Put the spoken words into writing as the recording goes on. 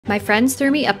My friends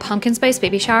threw me a pumpkin spice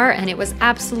baby shower and it was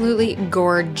absolutely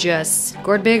gorgeous.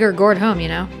 Gourd big or gourd home, you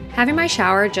know? Having my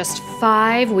shower just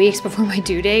 5 weeks before my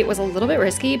due date was a little bit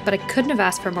risky, but I couldn't have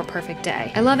asked for a more perfect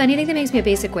day. I love anything that makes me a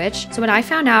basic witch, so when I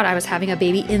found out I was having a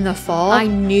baby in the fall, I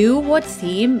knew what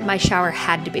theme my shower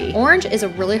had to be. Orange is a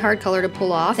really hard color to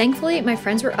pull off. Thankfully, my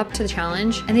friends were up to the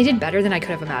challenge, and they did better than I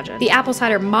could have imagined. The apple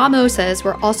cider mimosas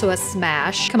were also a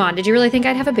smash. Come on, did you really think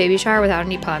I'd have a baby shower without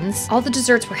any puns? All the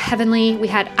desserts were heavenly. We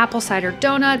had apple cider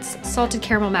donuts, salted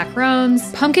caramel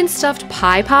macarons, pumpkin stuffed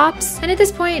pie pops, and at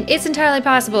this point, it's entirely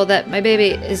possible that my baby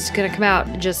is gonna come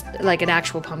out just like an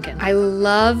actual pumpkin. I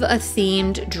love a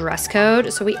themed dress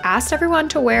code, so we asked everyone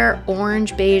to wear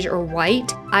orange, beige, or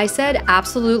white. I said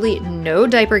absolutely no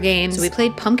diaper games, so we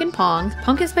played pumpkin pong,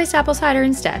 pumpkin spiced apple cider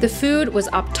instead. The food was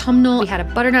autumnal. We had a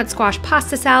butternut squash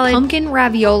pasta salad, pumpkin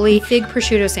ravioli, fig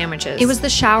prosciutto sandwiches. It was the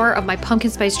shower of my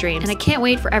pumpkin spice dreams, and I can't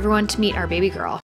wait for everyone to meet our baby girl.